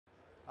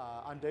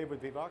I'm Dave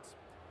with Vivox,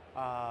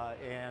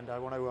 and I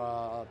want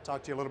to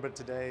talk to you a little bit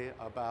today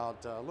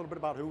about a little bit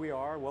about who we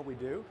are, what we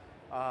do,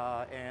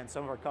 and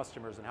some of our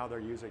customers and how they're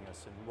using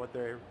us and what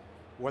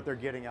they're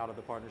getting out of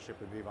the partnership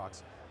with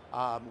Vivox.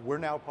 We're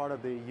now part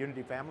of the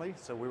Unity family,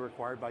 so we were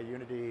acquired by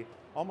Unity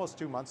almost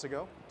 2 months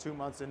ago, 2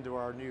 months into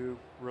our new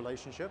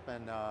relationship,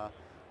 and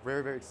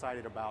very, very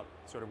excited about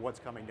sort of what's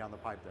coming down the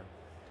pipe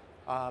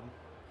there.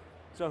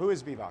 So who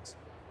is Vivox?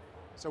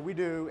 So we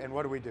do, and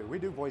what do? We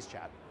do voice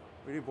chat.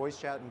 We do voice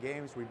chat in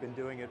games. We've been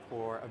doing it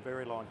for a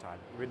very long time.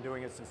 We've been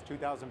doing it since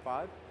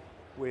 2005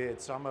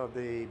 with some of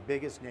the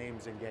biggest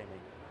names in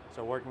gaming.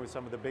 So working with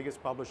some of the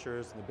biggest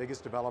publishers and the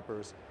biggest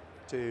developers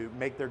to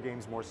make their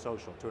games more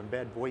social, to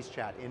embed voice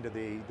chat into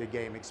the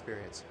game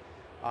experience.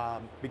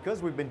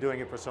 Because we've been doing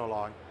it for so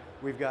long,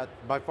 we've got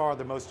by far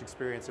the most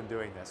experience in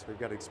doing this. We've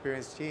got an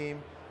experienced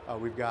team.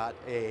 We've got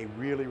a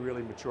really,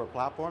 really mature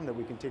platform that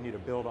we continue to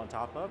build on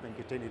top of and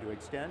continue to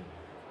extend.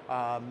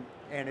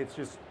 And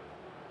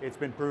it's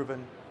been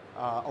proven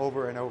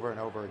over and over and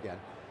over again.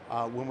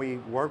 When we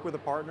work with a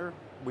partner,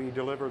 we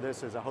deliver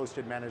this as a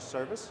hosted managed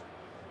service.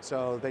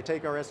 So they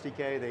take our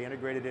SDK, they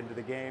integrate it into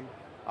the game,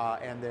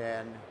 and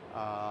then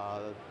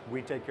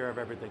we take care of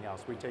everything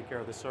else. We take care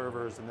of the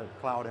servers and the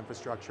cloud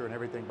infrastructure and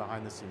everything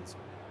behind the scenes.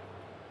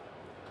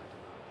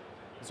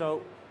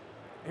 So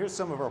here's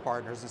some of our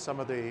partners and some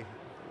of the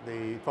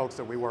folks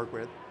that we work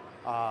with.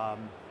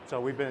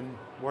 So we've been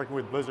working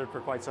with Blizzard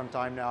for quite some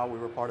time now. We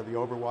were part of the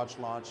Overwatch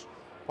launch,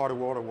 part of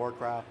World of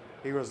Warcraft,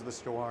 Heroes of the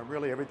Storm.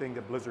 Really everything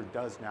that Blizzard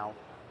does now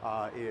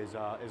is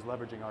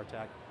leveraging our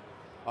tech.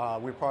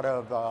 We're part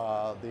of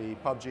the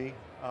PUBG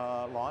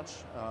launch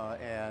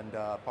and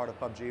part of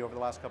PUBG over the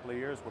last couple of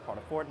years. We're part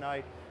of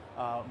Fortnite.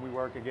 We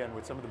work again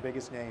with some of the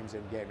biggest names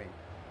in gaming.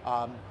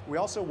 We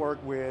also work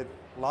with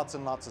lots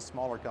and lots of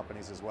smaller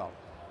companies as well.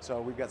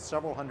 So we've got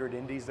several hundred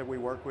indies that we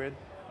work with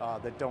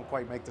that don't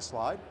quite make the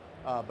slide,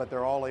 but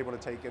they're all able to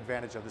take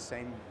advantage of the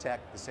same tech,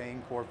 the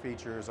same core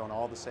features on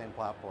all the same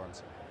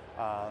platforms.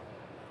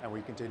 And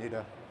we continue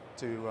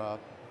to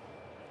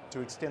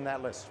extend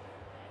that list.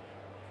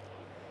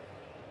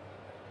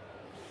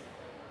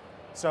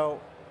 So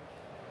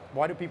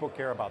why do people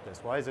care about this?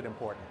 Why is it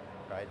important,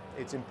 right?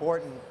 It's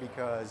important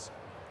because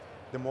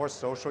the more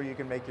social you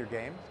can make your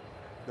game,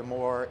 the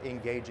more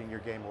engaging your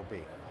game will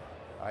be.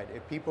 Right?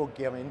 If people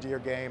get into your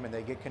game and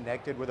they get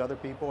connected with other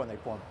people and they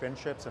form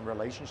friendships and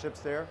relationships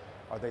there,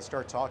 or they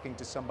start talking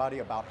to somebody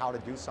about how to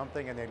do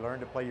something and they learn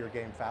to play your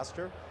game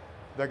faster,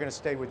 they're going to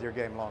stay with your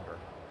game longer.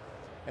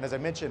 And as I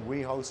mentioned,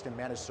 we host and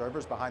manage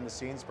servers behind the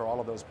scenes for all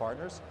of those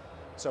partners,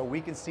 so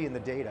we can see in the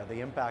data the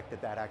impact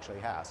that that actually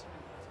has.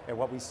 And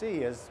what we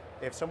see is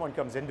if someone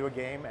comes into a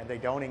game and they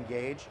don't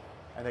engage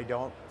and they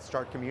don't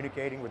start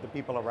communicating with the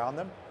people around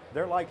them,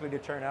 they're likely to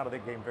turn out of the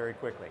game very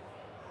quickly.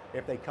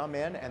 If they come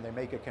in and they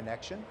make a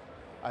connection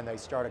and they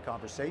start a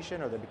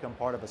conversation or they become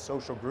part of a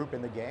social group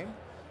in the game,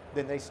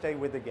 then they stay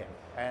with the game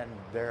and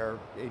their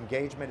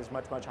engagement is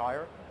much, much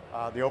higher.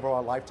 The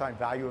overall lifetime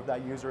value of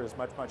that user is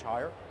much, much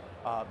higher.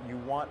 You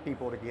want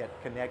people to get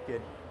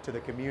connected to the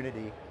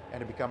community and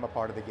to become a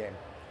part of the game.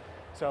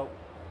 So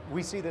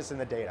we see this in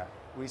the data.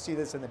 We see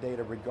this in the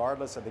data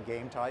regardless of the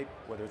game type,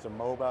 whether it's a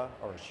MOBA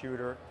or a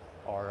shooter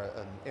or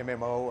an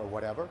MMO or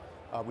whatever.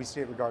 We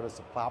see it regardless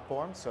of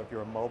platform. So if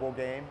you're a mobile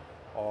game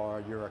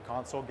or you're a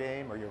console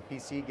game or you're a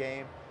PC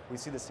game, we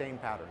see the same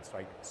patterns.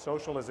 Like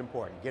social is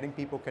important. Getting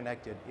people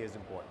connected is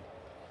important.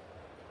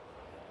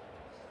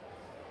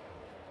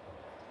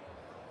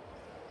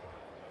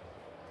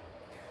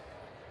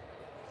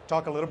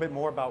 Talk a little bit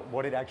more about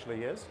what it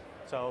actually is.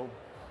 So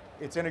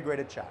it's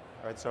integrated chat,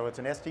 right? So it's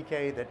an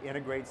SDK that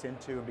integrates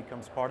into and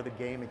becomes part of the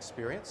game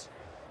experience.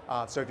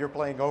 So if you're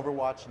playing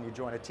Overwatch and you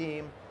join a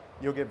team,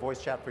 you'll get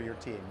voice chat for your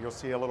team. You'll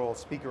see a little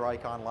speaker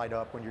icon light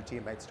up when your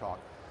teammates talk.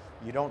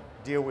 You don't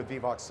deal with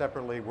Vivox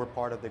separately. We're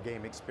part of the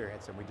game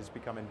experience and we just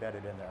become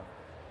embedded in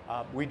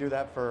there. We do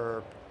that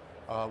for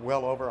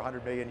well over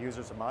 100 million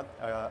users a month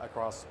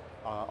across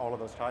all of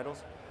those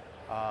titles.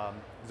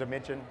 As I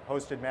mentioned,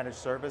 hosted managed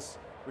service,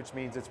 which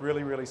means it's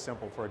really, really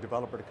simple for a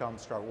developer to come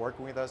start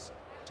working with us,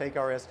 take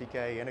our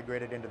SDK,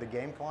 integrate it into the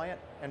game client,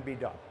 and be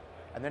done.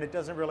 And then it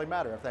doesn't really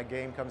matter if that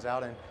game comes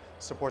out and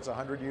supports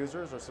 100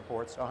 users or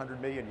supports 100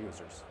 million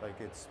users. Like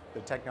the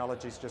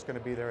technology's just going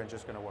to be there and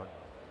just going to work.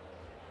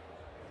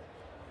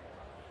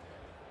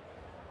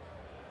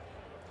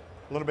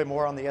 A little bit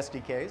more on the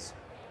SDKs.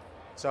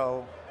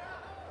 So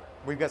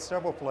we've got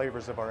several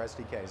flavors of our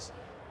SDKs.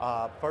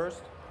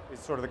 First is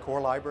sort of the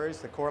core libraries.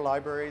 The core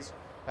libraries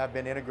have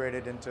been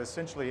integrated into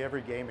essentially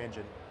every game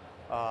engine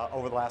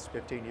over the last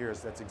 15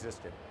 years that's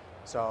existed.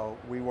 So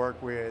we work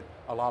with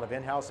a lot of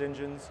in-house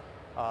engines.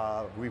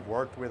 We've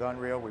worked with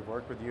Unreal, we've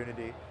worked with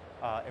Unity,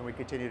 and we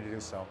continue to do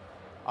so.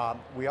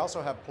 We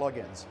also have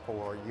plugins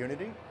for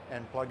Unity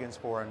and plugins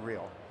for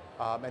Unreal.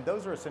 And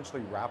those are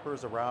essentially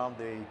wrappers around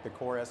the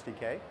core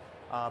SDK,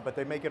 but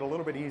they make it a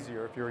little bit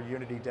easier if you're a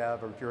Unity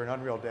dev or if you're an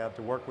Unreal dev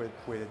to work with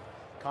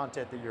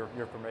content that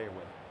you're familiar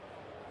with.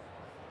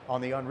 On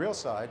the Unreal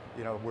side,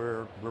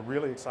 we're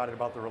really excited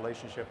about the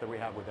relationship that we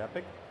have with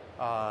Epic.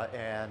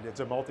 and it's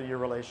a multi-year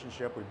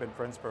relationship. We've been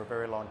friends for a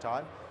very long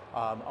time.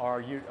 Our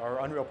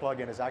Unreal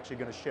plugin is actually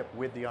going to ship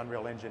with the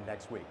Unreal Engine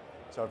next week.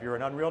 So if you're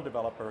an Unreal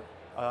developer,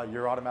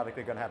 you're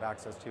automatically going to have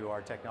access to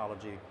our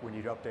technology when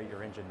you update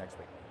your engine next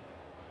week.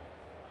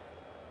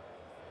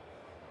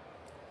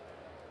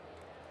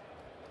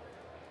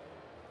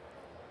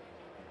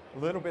 A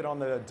little bit on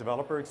the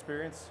developer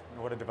experience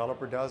and what a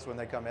developer does when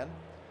they come in.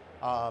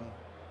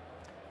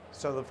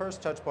 So the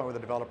first touch point with a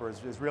developer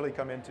is really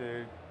come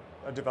into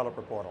a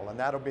developer portal, and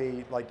that'll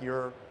be like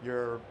your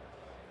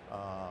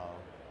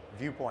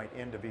viewpoint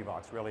into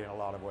Vivox, really, in a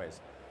lot of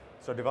ways.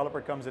 So developer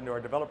comes into our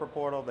developer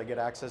portal, they get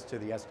access to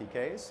the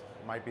SDKs.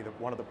 It might be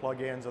one of the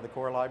plugins or the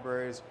core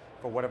libraries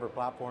for whatever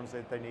platforms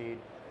that they need.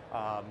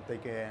 They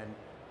can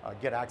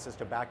get access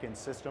to back-end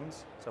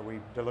systems, so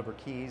we deliver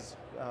keys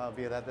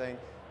via that thing.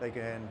 They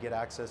can get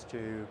access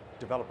to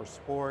developer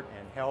support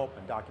and help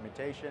and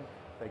documentation.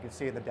 They can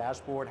see in the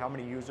dashboard how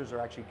many users are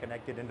actually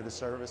connected into the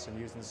service and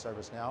using the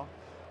service now.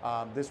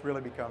 This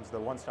really becomes the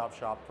one-stop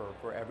shop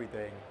for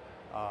everything,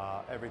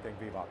 everything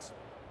Vivox.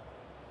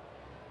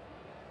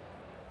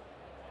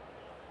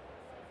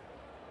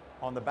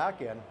 On the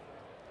back end,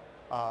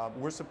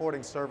 we're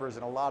supporting servers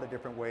in a lot of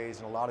different ways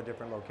in a lot of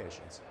different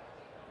locations.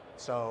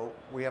 So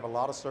we have a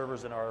lot of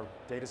servers in our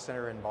data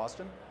center in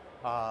Boston.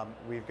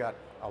 We've got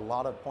a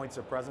lot of points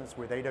of presence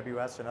with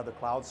AWS and other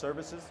cloud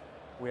services.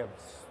 We have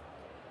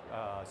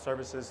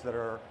services that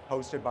are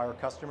hosted by our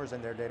customers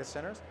in their data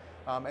centers.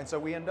 And so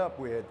we end up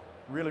with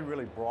really,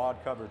 really broad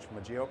coverage from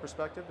a geo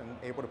perspective and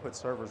able to put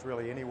servers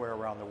really anywhere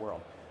around the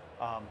world.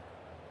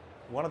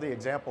 One of the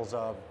examples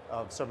of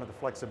some of the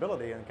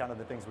flexibility and kind of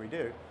the things we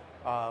do,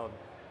 a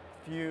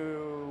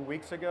few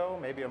weeks ago,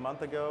 maybe a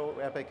month ago,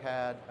 Epic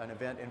had an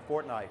event in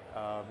Fortnite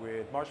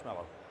with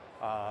Marshmallow.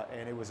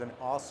 And it was an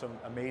awesome,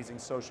 amazing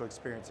social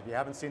experience. If you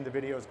haven't seen the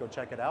videos, go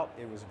check it out.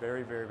 It was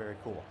very, very, very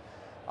cool.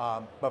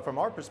 But from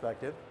our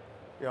perspective,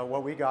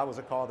 what we got was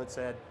a call that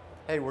said,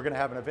 hey, we're going to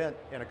have an event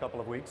in a couple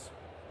of weeks.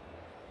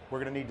 We're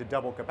going to need to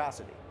double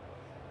capacity.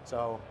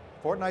 So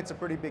Fortnite's a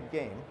pretty big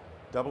game.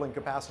 Doubling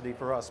capacity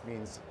for us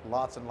means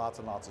lots and lots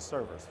and lots of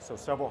servers, so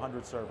several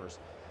hundred servers.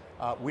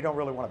 We don't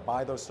really want to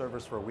buy those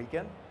servers for a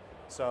weekend,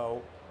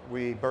 so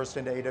we burst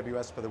into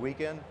AWS for the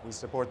weekend. We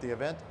support the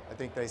event. I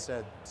think they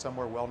said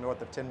somewhere well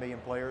north of 10 million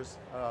players,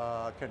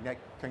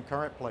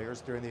 concurrent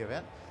players during the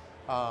event.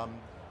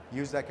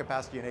 Use that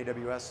capacity in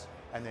AWS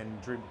and then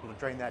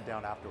drain that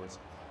down afterwards.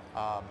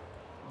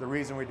 The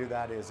reason we do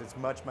that is it's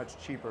much, much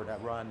cheaper to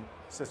run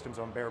systems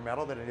on bare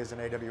metal than it is in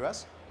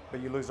AWS,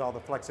 but you lose all the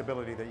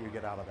flexibility that you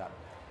get out of that.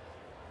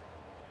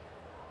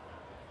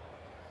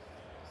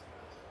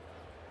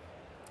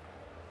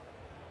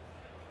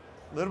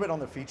 A little bit on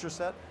the feature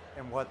set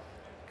and what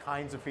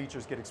kinds of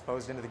features get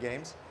exposed into the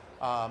games.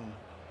 I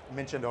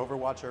mentioned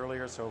Overwatch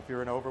earlier, so if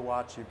you're in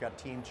Overwatch, you've got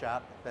team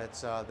chat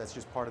that's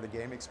just part of the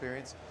game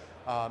experience.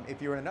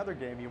 If you're in another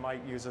game, you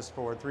might use us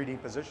for 3D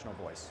positional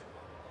voice.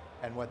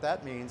 And what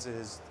that means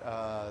is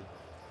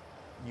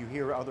you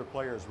hear other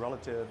players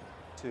relative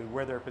to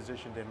where they're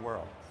positioned in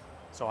world.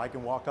 So I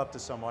can walk up to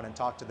someone and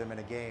talk to them in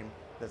a game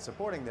that's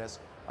supporting this.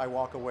 I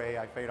walk away,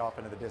 I fade off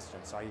into the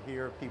distance. I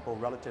hear people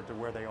relative to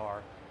where they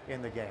are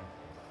in the game.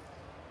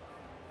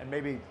 And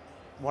maybe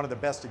one of the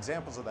best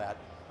examples of that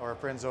are our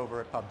friends over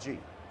at PUBG.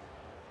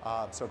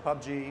 So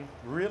PUBG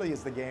really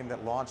is the game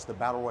that launched the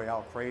Battle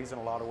Royale craze in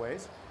a lot of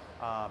ways.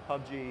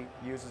 PUBG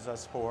uses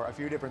us for a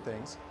few different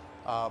things.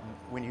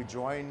 When you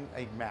join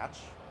a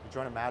match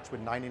with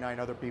 99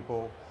 other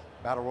people,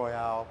 Battle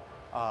Royale,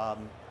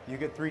 you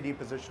get 3D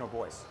positional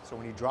voice. So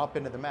when you drop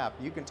into the map,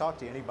 you can talk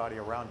to anybody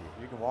around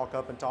you. You can walk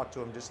up and talk to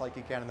them just like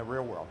you can in the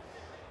real world.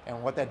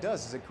 And what that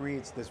does is it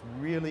creates this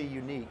really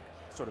unique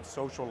sort of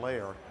social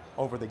layer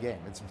over the game.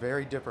 It's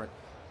very different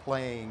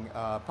playing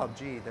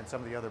PUBG than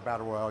some of the other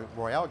Battle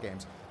Royale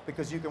games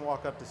because you can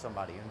walk up to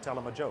somebody and tell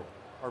them a joke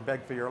or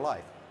beg for your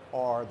life.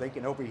 Or they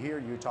can overhear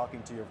you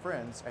talking to your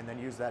friends and then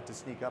use that to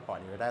sneak up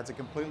on you. It adds a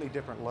completely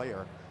different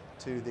layer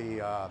to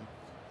the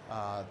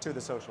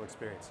social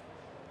experience.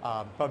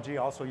 PUBG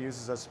also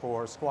uses us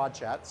for squad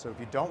chat, so if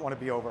you don't want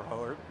to be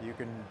overheard, you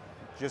can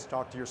just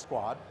talk to your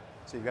squad.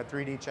 So you've got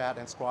 3D chat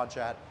and squad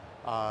chat,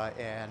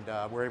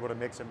 and we're able to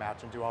mix and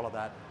match and do all of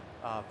that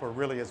for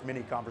really as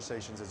many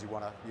conversations as you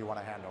want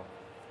to handle.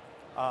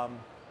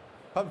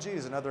 PUBG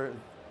is another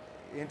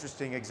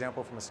interesting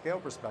example from a scale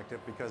perspective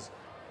because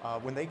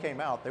when they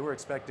came out,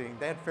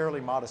 they had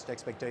fairly modest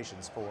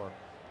expectations for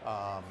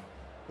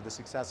the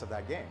success of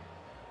that game.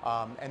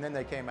 And then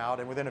they came out,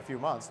 and within a few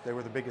months, they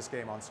were the biggest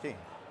game on Steam.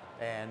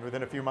 And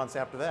within a few months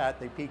after that,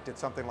 they peaked at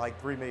something like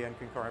 3 million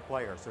concurrent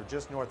players. So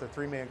just north of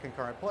 3 million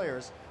concurrent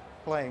players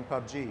playing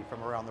PUBG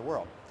from around the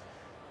world.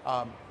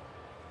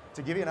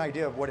 To give you an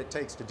idea of what it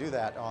takes to do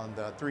that on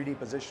the 3D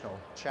positional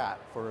chat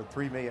for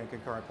 3 million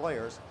concurrent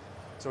players,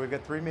 so we've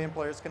got 3 million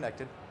players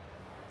connected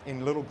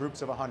in little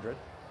groups of 100.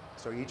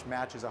 So each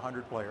match is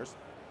 100 players.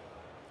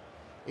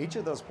 Each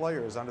of those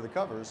players under the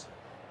covers,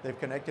 they've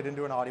connected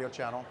into an audio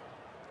channel.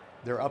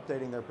 They're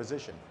updating their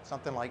position,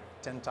 something like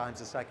 10 times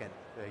a second.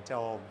 They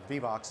tell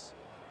Vivox,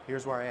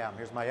 Here's where I am.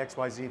 Here's my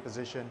XYZ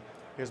position.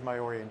 Here's my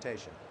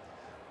orientation.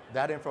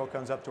 That info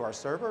comes up to our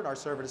server, and our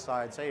server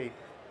decides, hey,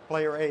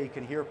 player A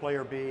can hear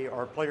player B,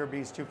 or player B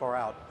is too far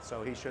out,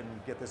 so he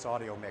shouldn't get this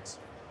audio mix.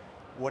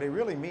 What it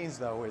really means,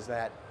 though, is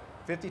that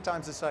 50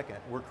 times a second,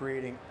 we're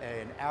creating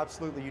an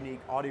absolutely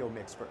unique audio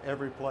mix for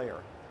every player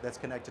that's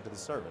connected to the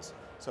service.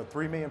 So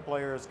 3 million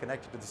players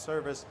connected to the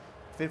service,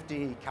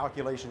 50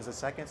 calculations a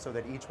second so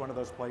that each one of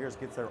those players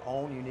gets their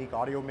own unique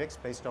audio mix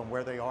based on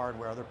where they are and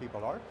where other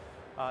people are.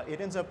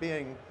 It ends up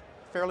being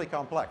fairly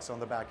complex on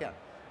the back end.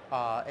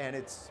 And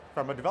it's,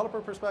 from a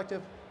developer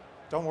perspective,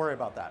 don't worry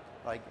about that.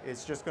 Like,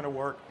 it's just gonna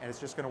work, and it's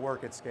just gonna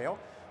work at scale.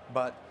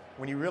 But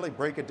when you really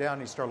break it down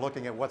and you start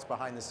looking at what's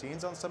behind the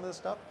scenes on some of this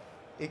stuff,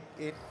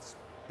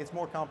 it's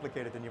more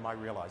complicated than you might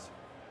realize.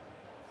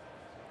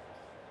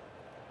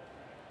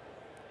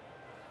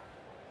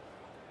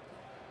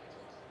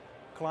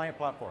 Client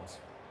platforms.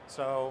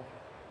 So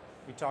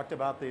we talked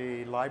about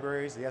the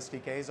libraries, the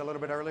SDKs a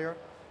little bit earlier.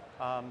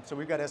 So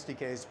we've got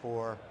SDKs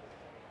for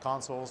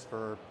consoles,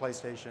 for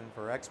PlayStation,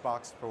 for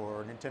Xbox,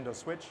 for Nintendo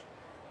Switch,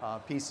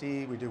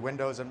 PC, we do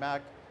Windows and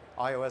Mac,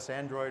 iOS,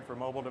 Android for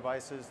mobile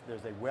devices.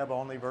 There's a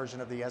web-only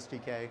version of the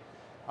SDK.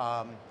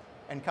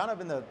 And kind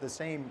of in the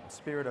same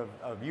spirit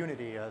of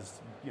Unity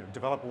as,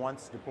 develop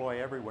once,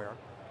 deploy everywhere.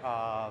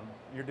 Our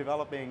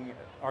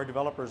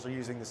developers are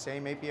using the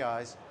same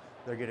APIs.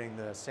 They're getting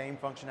the same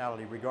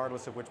functionality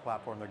regardless of which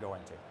platform they're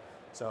going to.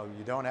 So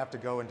you don't have to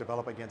go and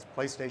develop against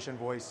PlayStation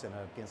Voice and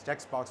against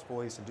Xbox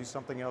Voice and do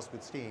something else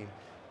with Steam.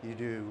 You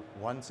do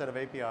one set of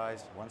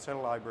APIs, one set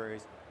of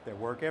libraries that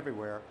work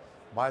everywhere.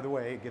 By the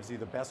way, it gives you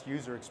the best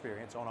user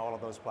experience on all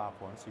of those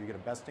platforms. So you get a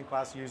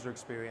best-in-class user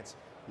experience,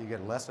 you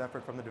get less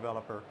effort from the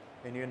developer,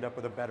 and you end up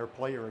with a better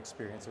player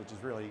experience, which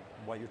is really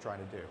what you're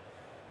trying to do.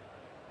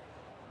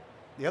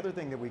 The other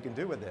thing that we can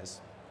do with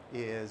this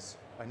is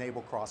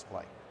enable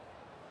crossplay.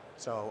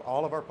 So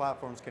all of our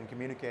platforms can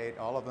communicate,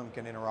 all of them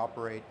can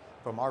interoperate.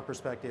 From our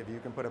perspective, you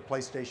can put a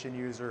PlayStation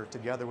user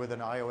together with an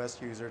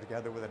iOS user,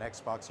 together with an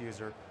Xbox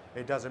user.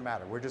 It doesn't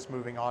matter. We're just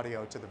moving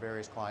audio to the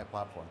various client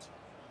platforms.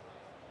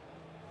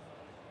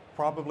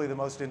 Probably the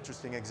most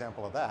interesting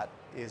example of that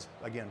is,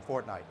 again,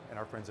 Fortnite and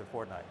our friends at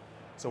Fortnite.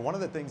 So one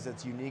of the things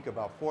that's unique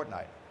about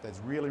Fortnite, that's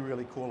really,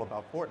 really cool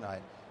about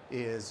Fortnite,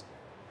 is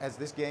as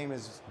this game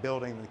is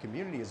building, the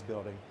community is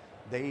building,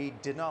 they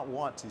did not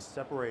want to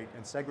separate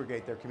and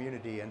segregate their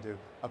community into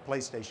a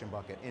PlayStation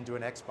bucket, into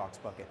an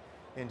Xbox bucket,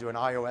 into an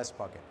iOS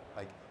bucket.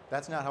 Like,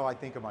 that's not how I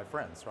think of my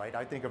friends, right?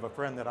 I think of a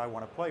friend that I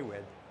want to play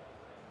with.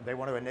 They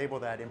want to enable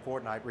that in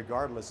Fortnite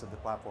regardless of the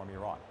platform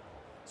you're on.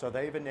 So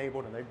they've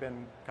enabled, and they've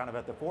been kind of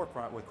at the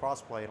forefront with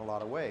crossplay in a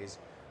lot of ways.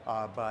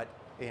 But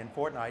in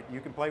Fortnite, you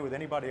can play with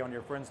anybody on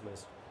your friends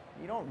list.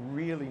 You don't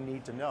really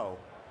need to know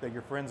that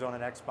your friend's on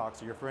an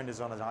Xbox, or your friend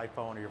is on an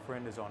iPhone, or your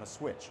friend is on a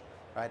Switch,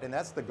 right? And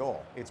that's the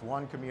goal. It's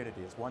one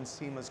community. It's one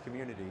seamless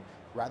community,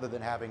 rather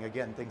than having,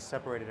 again, things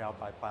separated out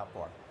by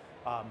platform.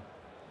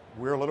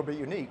 We're a little bit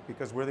unique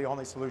because we're the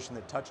only solution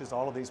that touches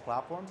all of these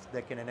platforms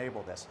that can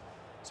enable this.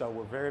 So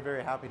we're very,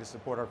 very happy to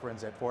support our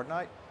friends at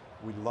Fortnite.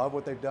 We love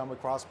what they've done with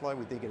crossplay.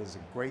 We think it is a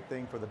great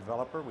thing for the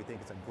developer. We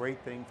think it's a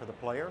great thing for the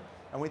player.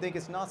 And we think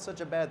it's not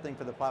such a bad thing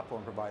for the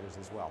platform providers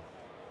as well.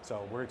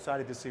 So we're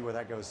excited to see where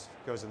that goes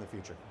in the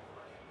future.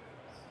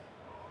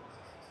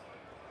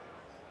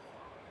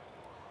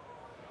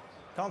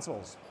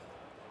 Consoles.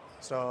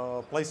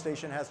 So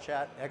PlayStation has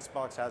chat,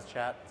 Xbox has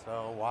chat,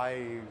 so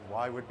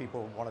why would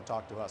people want to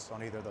talk to us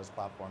on either of those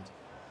platforms?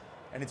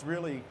 And it's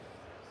really,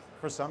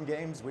 for some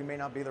games, we may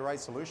not be the right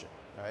solution,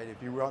 right?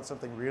 If you want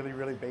something really,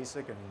 really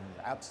basic and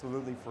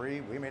absolutely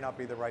free, we may not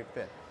be the right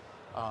fit.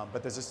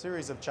 But there's a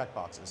series of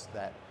checkboxes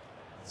that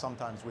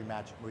sometimes we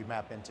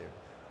map into.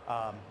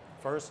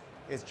 First,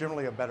 it's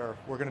generally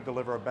we're going to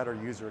deliver a better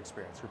user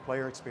experience. Your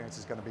player experience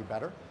is going to be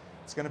better.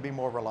 It's going to be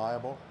more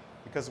reliable.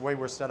 Because the way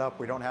we're set up,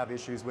 we don't have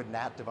issues with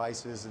NAT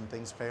devices and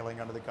things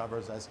failing under the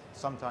covers, as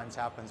sometimes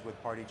happens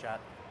with party chat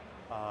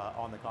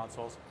on the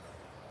consoles.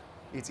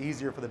 It's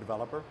easier for the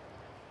developer.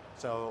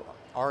 So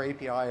our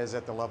API is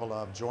at the level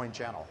of join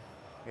channel.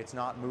 It's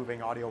not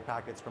moving audio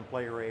packets from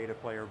player A to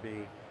player B.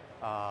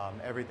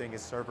 Everything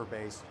is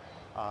server-based,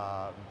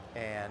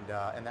 and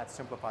that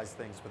simplifies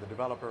things for the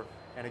developer,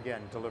 and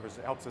again,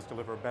 helps us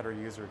deliver a better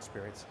user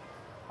experience.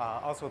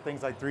 Also,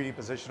 things like 3D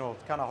positional,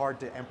 it's kind of hard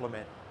to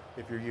implement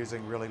if you're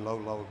using really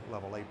low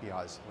level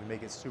APIs. We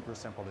make it super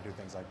simple to do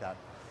things like that.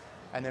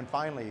 And then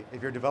finally,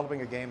 if you're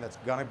developing a game that's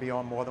gonna be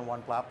on more than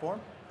one platform,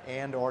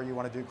 or you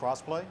want to do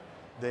crossplay,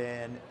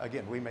 then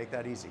again, we make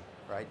that easy,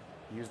 right?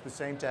 Use the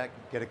same tech,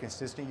 get a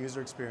consistent user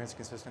experience,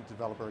 consistent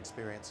developer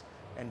experience,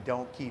 and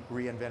don't keep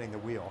reinventing the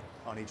wheel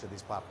on each of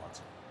these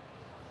platforms.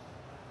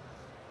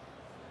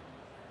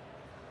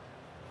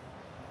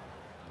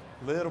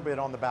 Little bit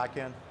on the back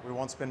end. We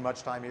won't spend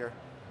much time here.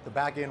 The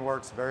back end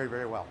works very,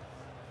 very well.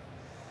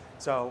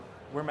 So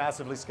we're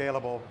massively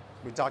scalable.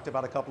 We talked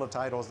about a couple of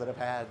titles that have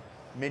had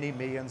many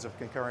millions of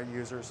concurrent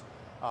users,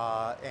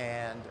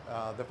 and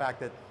the fact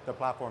that the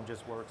platform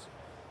just works.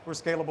 We're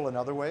scalable in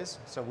other ways.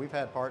 So we've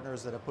had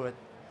partners that have put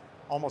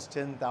almost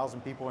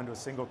 10,000 people into a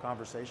single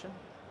conversation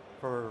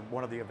for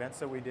one of the events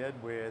that we did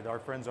with our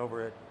friends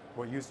over at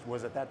what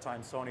was at that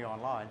time Sony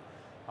Online.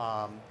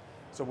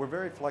 So we're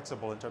very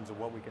flexible in terms of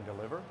what we can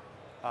deliver.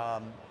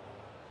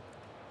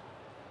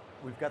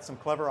 We've got some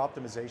clever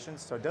optimizations,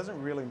 so it doesn't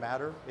really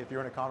matter if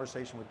you're in a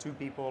conversation with 2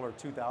 people or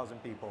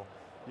 2,000 people,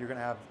 you're going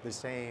to have the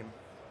same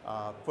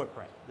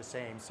footprint, the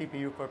same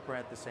CPU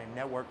footprint, the same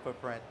network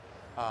footprint,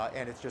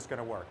 and it's just going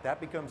to work. That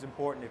becomes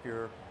important if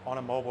you're on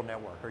a mobile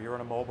network or you're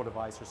on a mobile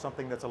device or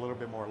something that's a little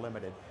bit more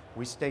limited.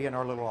 We stay in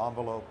our little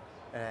envelope,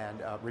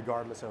 and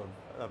regardless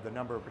of the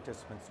number of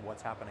participants,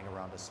 what's happening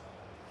around us.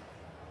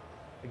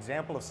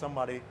 Example of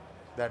somebody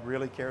that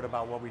really cared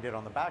about what we did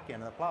on the back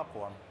end of the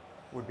platform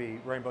would be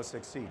Rainbow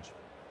Six Siege.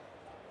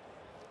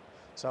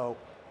 So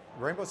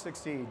Rainbow Six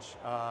Siege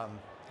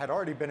had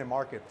already been in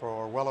market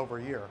for well over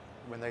a year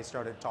when they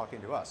started talking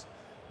to us.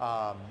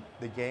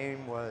 The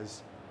game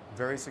was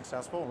very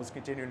successful and was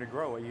continuing to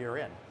grow a year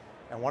in.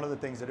 And one of the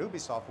things that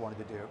Ubisoft wanted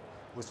to do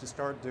was to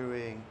start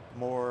doing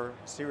more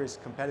serious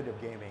competitive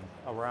gaming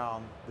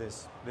around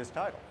this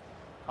title.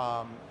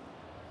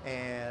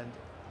 And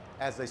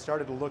as they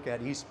started to look at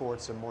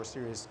esports and more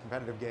serious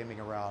competitive gaming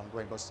around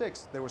Rainbow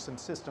Six, there were some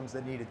systems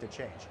that needed to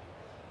change.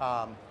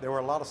 There were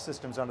a lot of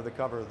systems under the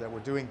cover that were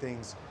doing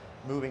things,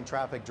 moving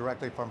traffic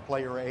directly from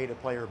player A to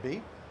player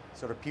B,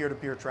 sort of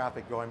peer-to-peer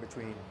traffic going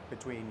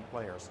between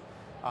players.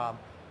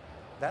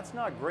 That's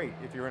not great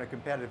if you're in a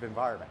competitive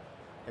environment.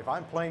 If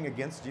I'm playing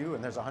against you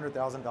and there's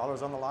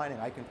 $100,000 on the line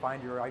and I can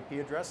find your IP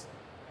address,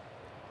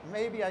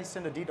 maybe I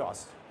send a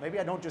DDoS. Maybe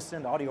I don't just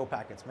send audio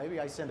packets. Maybe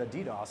I send a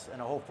DDoS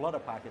and a whole flood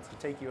of packets to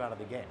take you out of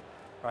the game,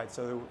 right?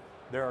 So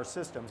there are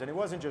systems, and it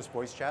wasn't just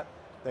voice chat.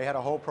 They had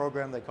a whole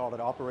program, they called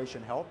it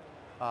Operation Help,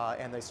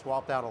 and they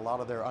swapped out a lot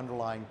of their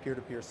underlying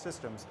peer-to-peer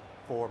systems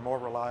for more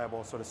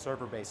reliable sort of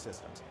server-based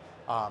systems.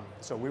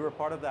 So we were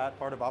part of that,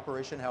 part of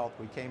Operation Help.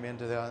 We came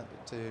into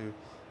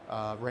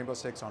Rainbow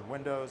Six on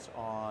Windows,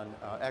 on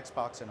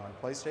Xbox, and on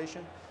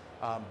PlayStation.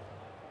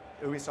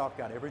 Ubisoft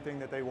got everything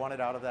that they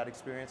wanted out of that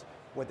experience.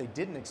 What they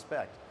didn't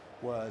expect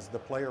was the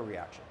player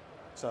reaction.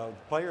 So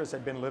players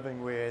had been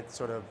living with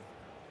sort of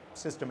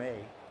System A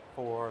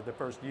for the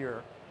first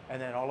year, and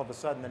then all of a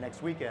sudden the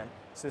next weekend,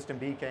 System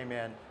B came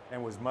in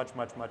and was much,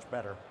 much, much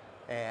better.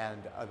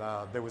 And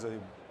there was a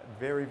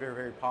very, very,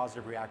 very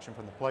positive reaction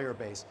from the player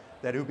base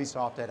that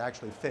Ubisoft had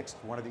actually fixed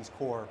one of these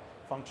core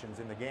functions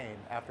in the game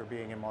after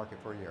being in market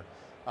for a year.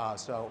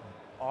 So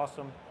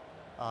awesome.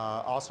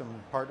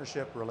 Awesome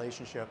partnership,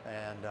 relationship,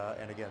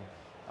 and again,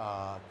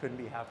 couldn't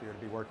be happier to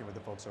be working with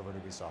the folks over at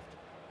Ubisoft.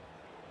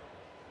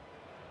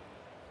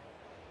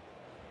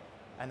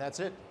 And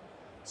that's it.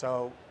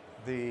 So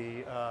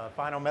the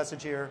final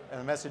message here, and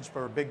a message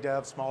for big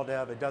dev, small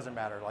dev, it doesn't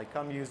matter. Like,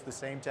 come use the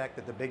same tech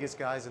that the biggest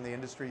guys in the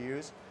industry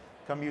use.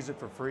 Come use it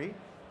for free.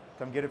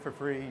 Come get it for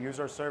free. Use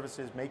our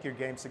services. Make your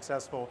game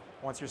successful.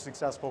 Once you're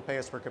successful, pay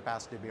us for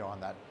capacity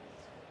beyond that.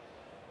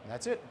 And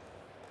that's it.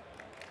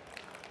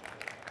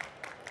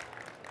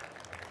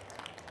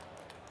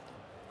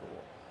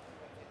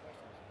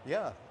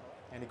 Yeah.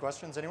 Any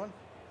questions, anyone?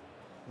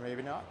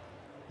 Maybe not.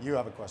 You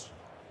have a question.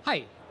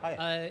 Hi.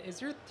 Hi.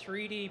 Is your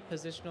 3D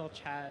positional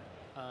chat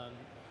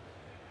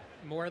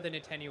more than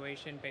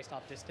attenuation based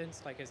off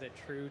distance? Like, is it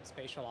true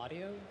spatial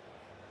audio?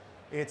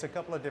 It's a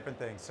couple of different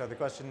things. So the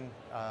question,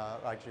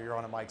 actually you're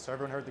on a mic, so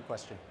everyone heard the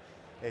question.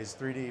 Is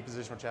 3D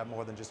positional chat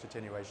more than just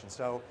attenuation?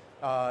 So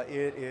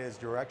it is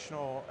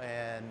directional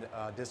and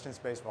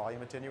distance-based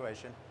volume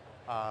attenuation.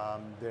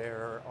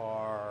 There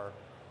are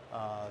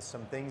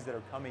some things that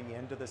are coming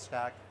into the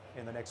stack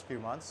in the next few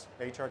months,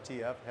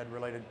 HRTF,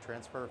 head-related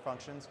transfer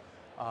functions,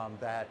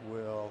 that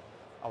will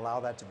allow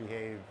that to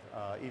behave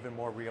even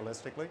more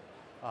realistically.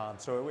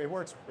 So it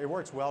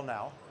works well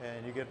now,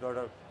 and you get sort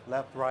of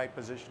left, right,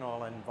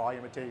 positional, and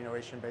volume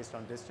attenuation based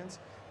on distance.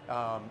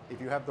 If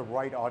you have the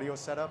right audio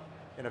setup,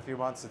 in a few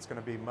months it's going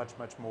to be much,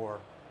 much more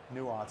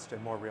nuanced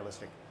and more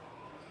realistic.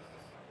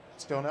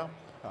 Still no?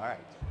 All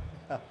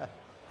right.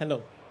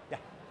 Hello.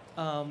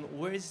 Yeah.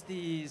 Where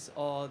is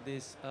all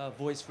this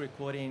voice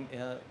recording?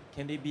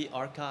 Can they be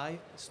archived,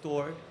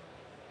 stored?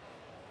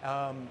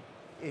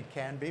 It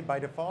can be. By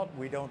default,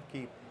 we don't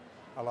keep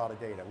a lot of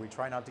data. We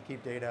try not to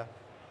keep data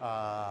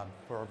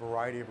for a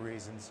variety of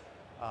reasons,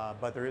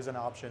 but there is an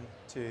option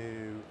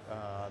to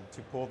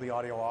pull the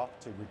audio off,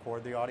 to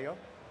record the audio.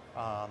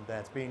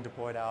 That's being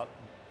deployed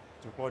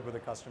with a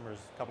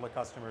couple of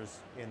customers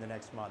in the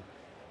next month.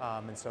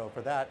 And so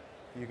for that,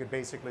 you could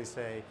basically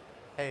say,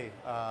 hey,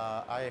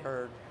 I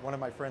heard one of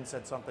my friends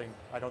said something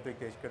I don't think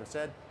they could have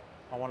said.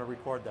 I want to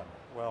record them.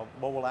 Well,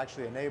 what we'll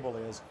actually enable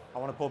is, I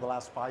want to pull the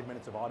last 5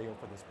 minutes of audio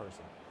for this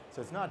person.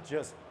 So it's not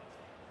just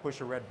push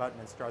a red button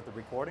and start the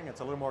recording. It's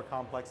a little more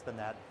complex than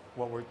that,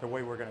 the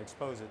way we're going to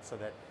expose it, so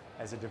that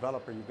as a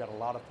developer, you've got a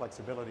lot of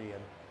flexibility in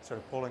sort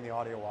of pulling the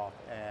audio off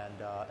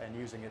and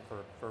using it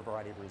for a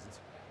variety of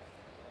reasons.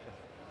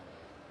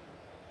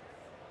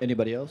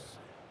 Anybody else?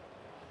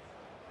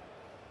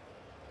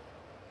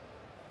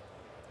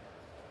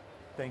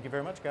 Thank you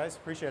very much, guys.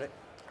 Appreciate it.